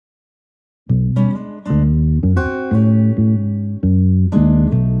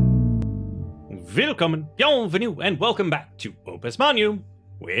Willkommen, bienvenue, and welcome back to Opus Magnum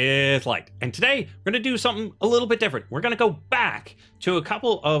with Lyte. And today, we're going to do something a little bit different. We're going to go back to a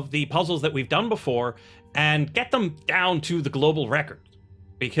couple of the puzzles that we've done before and get them down to the global record.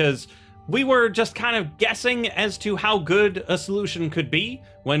 Because we were just kind of guessing as to how good a solution could be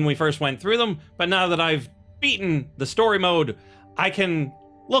when we first went through them, but now that I've beaten the story mode, I can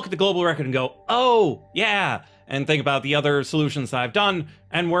look at the global record and go, oh, yeah, and think about the other solutions that I've done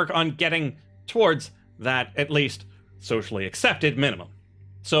and work on getting towards that at least socially accepted minimum.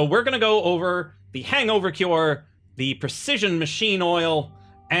 So we're going to go over the hangover cure, the precision machine oil,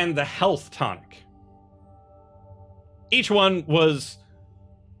 and the health tonic. Each one was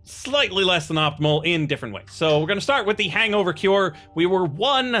slightly less than optimal in different ways. So we're going to start with the hangover cure. We were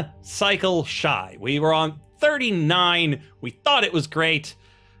one cycle shy. We were on 39. We thought it was great,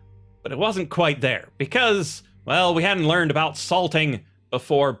 but it wasn't quite there because, well, we hadn't learned about salting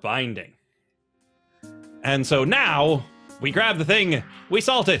before binding. And so now, we grab the thing, we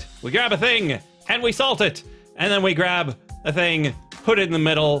salt it, we grab a thing, and we salt it, and then we grab a thing, put it in the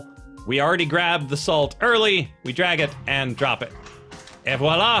middle, we already grabbed the salt early, we drag it, and drop it. Et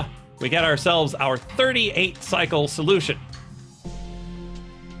voila, we get ourselves our 38 cycle solution.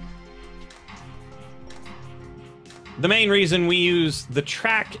 The main reason we use the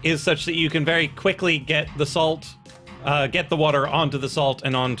track is such that you can very quickly get the salt, get the water onto the salt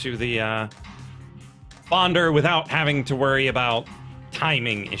and onto the bonder without having to worry about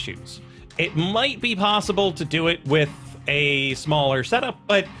timing issues. It might be possible to do it with a smaller setup,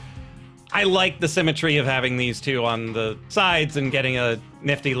 but I like the symmetry of having these two on the sides and getting a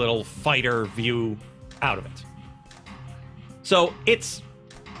nifty little fighter view out of it. So it's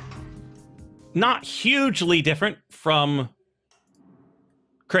not hugely different from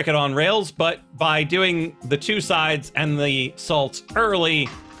Cricket on Rails, but by doing the two sides and the salts early,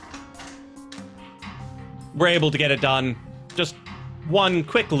 we're able to get it done just one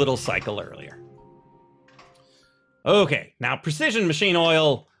quick little cycle earlier. Okay, now precision machine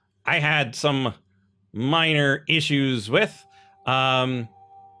oil, I had some minor issues with, because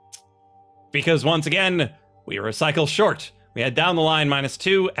once again, we were a cycle short. We had down the line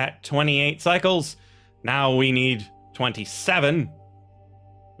 -2 at 28 cycles. Now we need 27,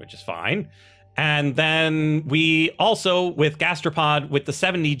 which is fine. And then we also, with Gastropod, with the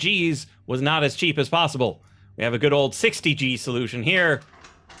 70 Gs, was not as cheap as possible. We have a good old 60 G solution here.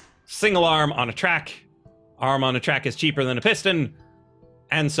 Single arm on a track. Arm on a track is cheaper than a piston.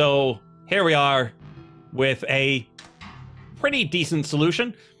 And so here we are with a pretty decent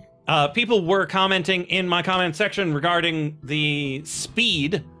solution. People were commenting in my comment section regarding the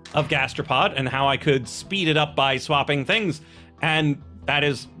speed of Gastropod and how I could speed it up by swapping things. And that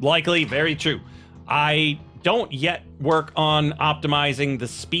is likely very true. I don't yet work on optimizing the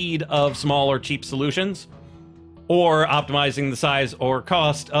speed of small or cheap solutions or optimizing the size or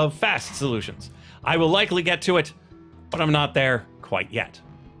cost of fast solutions. I will likely get to it, but I'm not there quite yet.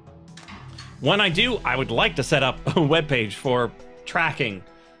 When I do, I would like to set up a web page for tracking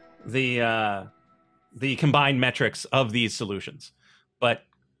the combined metrics of these solutions, but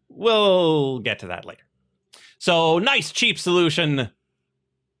we'll get to that later. So nice cheap solution.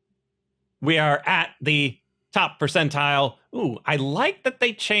 We are at the top percentile. Ooh, I like that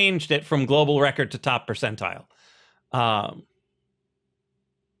they changed it from global record to top percentile. I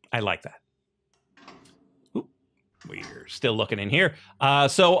like that. Ooh, we're still looking in here.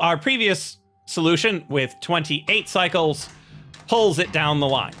 So our previous solution with 28 cycles pulls it down the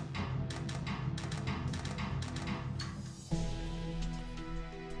line.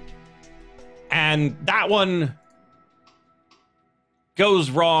 And that one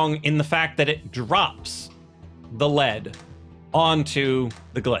goes wrong in the fact that it drops the lead onto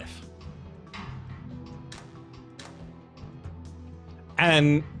the glyph.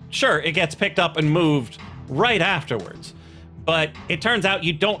 And sure, it gets picked up and moved right afterwards, but it turns out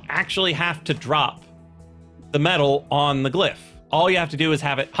you don't actually have to drop the metal on the glyph. All you have to do is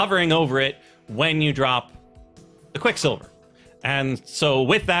have it hovering over it when you drop the quicksilver. And so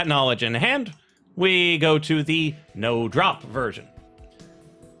with that knowledge in hand, we go to the no drop version,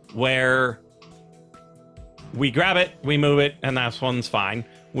 where we grab it, we move it, and that one's fine.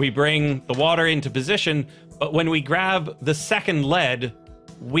 We bring the water into position, but when we grab the second lead,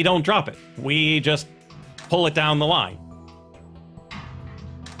 we don't drop it. We just pull it down the line.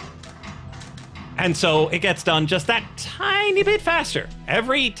 And so it gets done just that tiny bit faster.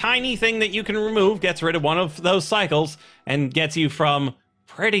 Every tiny thing that you can remove gets rid of one of those cycles and gets you from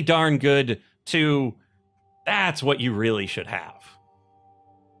pretty darn good to that's what you really should have.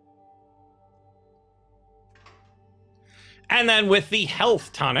 And then with the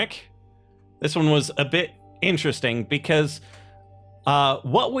health tonic, this one was a bit interesting because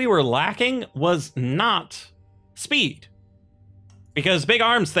what we were lacking was not speed. Because big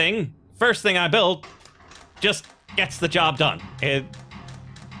arms thing, first thing I built, just gets the job done. It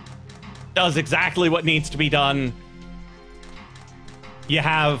does exactly what needs to be done. You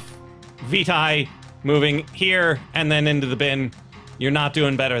have Vitae moving here and then into the bin. You're not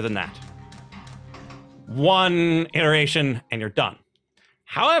doing better than that. One iteration and you're done.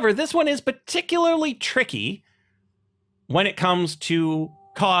 However, this one is particularly tricky when it comes to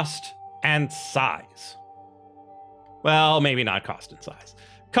cost and size. Well, maybe not cost and size.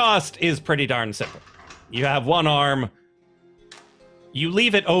 Cost is pretty darn simple. You have one arm, you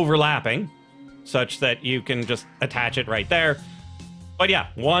leave it overlapping such that you can just attach it right there. But yeah,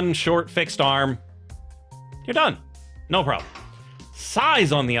 one short fixed arm, you're done. No problem.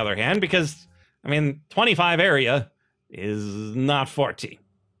 Size, on the other hand, because, I mean, 25 area is not 14.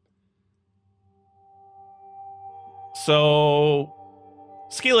 So,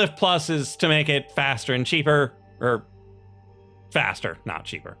 Ski Lift Plus is to make it faster and cheaper, or faster, not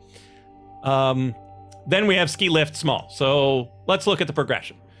cheaper. Then we have Ski Lift Small. So let's look at the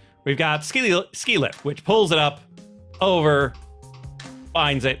progression. We've got Ski Lift, which pulls it up, over,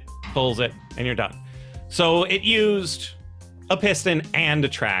 binds it, pulls it, and you're done. So it used a piston and a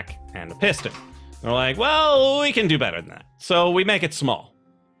track and a piston. And we're like, well, we can do better than that. So we make it small.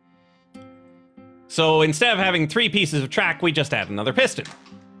 So instead of having 3 pieces of track, we just add another piston.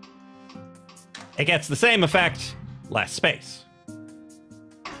 It gets the same effect, less space.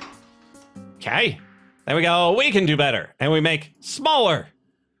 Okay. Then we go, we can do better. And we make smaller,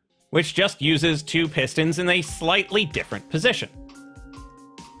 which just uses 2 pistons in a slightly different position.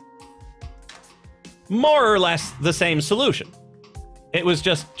 More or less the same solution. It was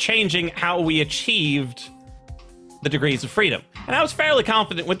just changing how we achieved the degrees of freedom. And I was fairly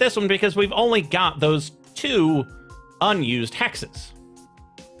confident with this one because we've only got those 2 unused hexes.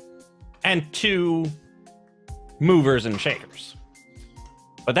 And 2 movers and shakers.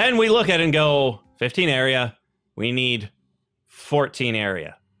 But then we look at it and go, 15 area, we need 14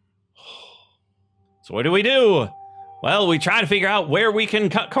 area. So what do? Well, we try to figure out where we can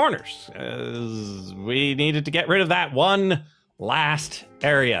cut corners. We needed to get rid of that one last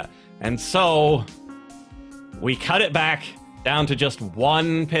area. And so we cut it back down to just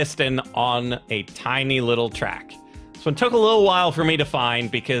 1 piston on a tiny little track. So it took a little while for me to find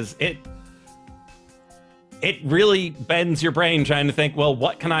because it really bends your brain trying to think, well,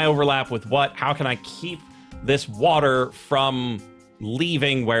 what can I overlap with what? How can I keep this water from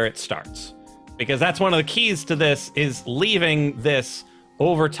leaving where it starts? Because that's one of the keys to this, is leaving this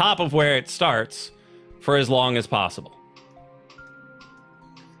over top of where it starts for as long as possible.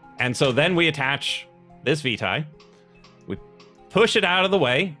 And so then we attach this Vitae. We push it out of the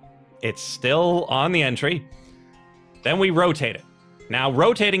way. It's still on the entry. Then we rotate it. Now,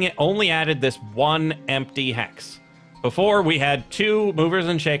 rotating it only added this 1 empty hex. Before, we had 2 movers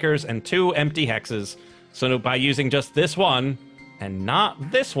and shakers and 2 empty hexes. So by using just this one, and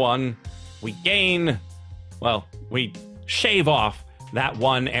not this one, we gain, well, we shave off that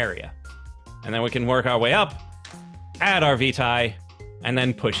 1 area. And then we can work our way up, add our Vitae, and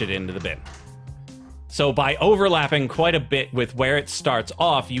then push it into the bin. So by overlapping quite a bit with where it starts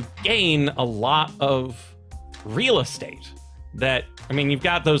off, you gain a lot of real estate. That, I mean, you've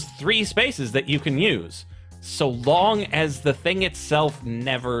got those 3 spaces that you can use, so long as the thing itself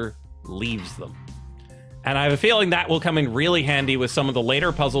never leaves them. And I have a feeling that will come in really handy with some of the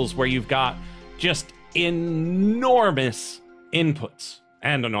later puzzles where you've got just enormous inputs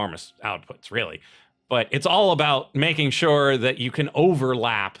and enormous outputs, really. But it's all about making sure that you can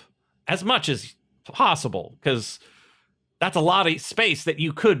overlap as much as possible, because that's a lot of space that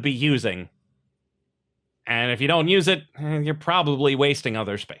you could be using. And if you don't use it, you're probably wasting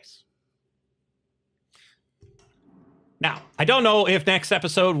other space. Now, I don't know if next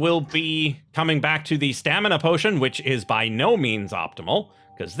episode will be coming back to the stamina potion, which is by no means optimal,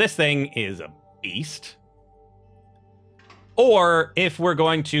 because this thing is a beast. Or if we're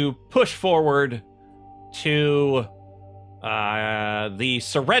going to push forward to the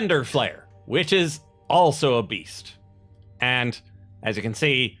surrender flare, which is also a beast. And as you can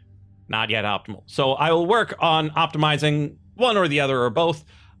see, not yet optimal. So I will work on optimizing one or the other or both.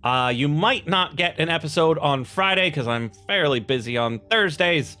 You might not get an episode on Friday because I'm fairly busy on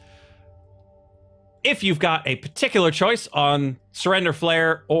Thursdays. If you've got a particular choice on Surrender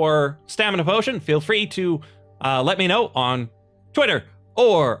Flare or Stamina Potion, feel free to let me know on Twitter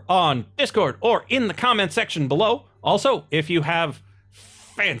or on Discord or in the comment section below. Also, if you have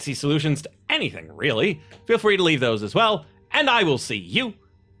fancy solutions to anything, really, feel free to leave those as well. And I will see you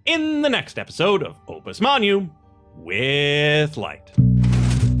in the next episode of Opus Magnum with Lyte.